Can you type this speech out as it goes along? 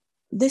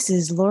This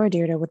is Laura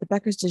Dyrda with the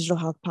Becker's Digital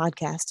Health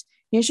Podcast.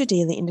 Here's your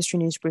daily industry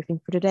news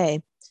briefing for today,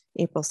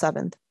 April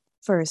 7th.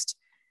 First,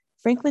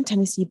 Franklin,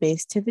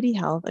 Tennessee-based Tivity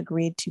Health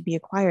agreed to be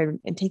acquired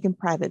and taken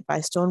private by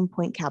Stone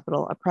Point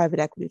Capital, a private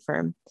equity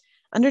firm.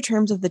 Under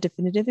terms of the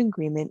definitive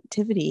agreement,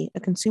 Tivity, a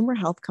consumer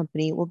health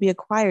company, will be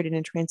acquired in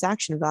a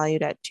transaction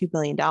valued at $2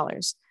 billion.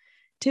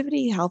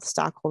 Tivity Health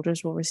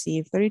stockholders will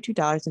receive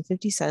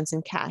 $32.50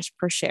 in cash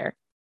per share.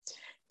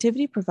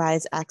 Tivity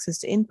provides access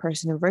to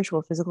in-person and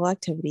virtual physical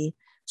activity,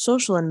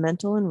 social and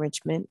mental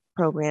enrichment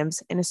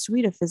programs, and a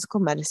suite of physical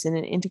medicine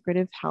and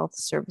integrative health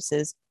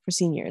services for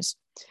seniors.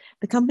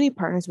 The company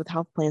partners with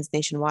health plans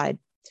nationwide.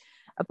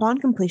 Upon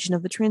completion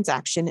of the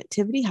transaction,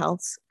 Tivity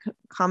Health's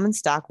common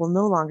stock will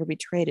no longer be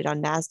traded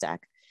on NASDAQ.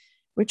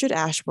 Richard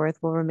Ashworth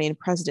will remain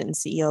president and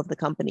CEO of the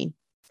company.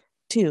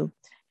 2.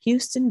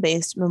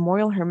 Houston-based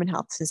Memorial Hermann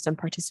Health System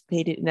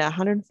participated in a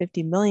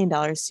 $150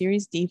 million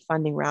Series D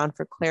funding round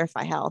for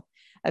Clarify Health,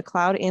 a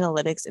cloud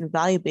analytics and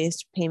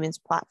value-based payments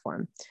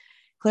platform.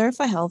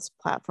 Clarify Health's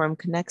platform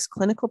connects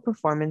clinical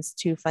performance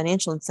to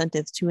financial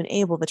incentives to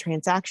enable the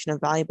transaction of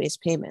value-based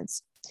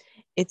payments.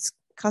 Its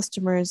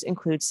customers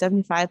include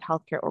 75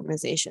 healthcare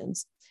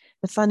organizations.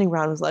 The funding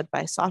round was led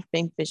by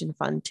SoftBank Vision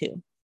Fund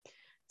 2.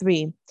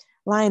 3.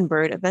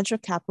 Lionbird, a venture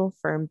capital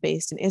firm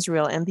based in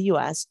Israel and the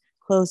US,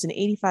 closed an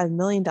 $85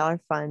 million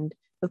fund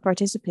with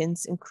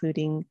participants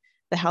including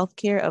the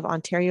Healthcare of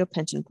Ontario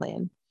Pension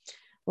Plan.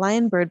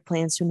 Lionbird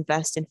plans to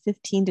invest in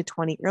 15 to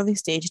 20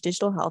 early-stage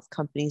digital health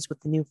companies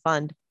with the new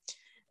fund.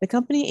 The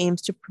company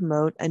aims to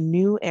promote a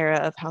new era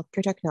of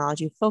healthcare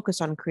technology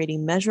focused on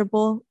creating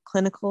measurable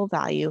clinical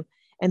value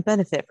and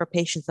benefit for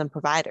patients and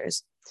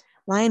providers.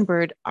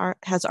 Lionbird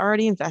has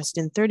already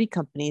invested in 30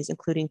 companies,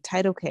 including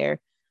TytoCare,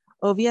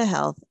 Ovia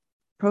Health,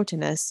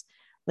 Protenus,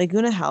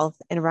 Laguna Health,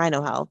 and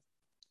Rhino Health.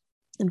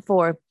 And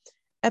 4,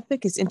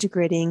 Epic is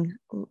integrating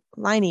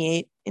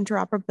Lineate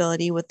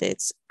interoperability with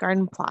its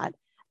Gardenplot,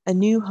 a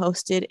new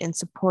hosted and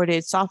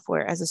supported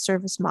software as a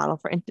service model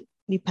for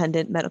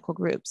independent medical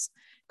groups.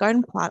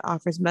 Gardenplot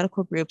offers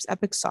medical groups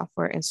Epic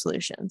software and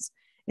solutions.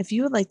 If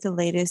you would like the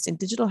latest in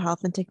digital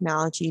health and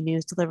technology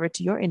news delivered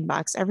to your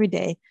inbox every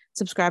day,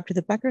 subscribe to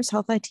the Becker's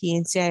Health IT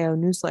and CIO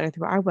newsletter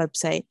through our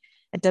website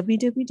at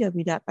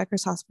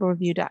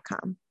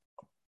www.beckershospitalreview.com.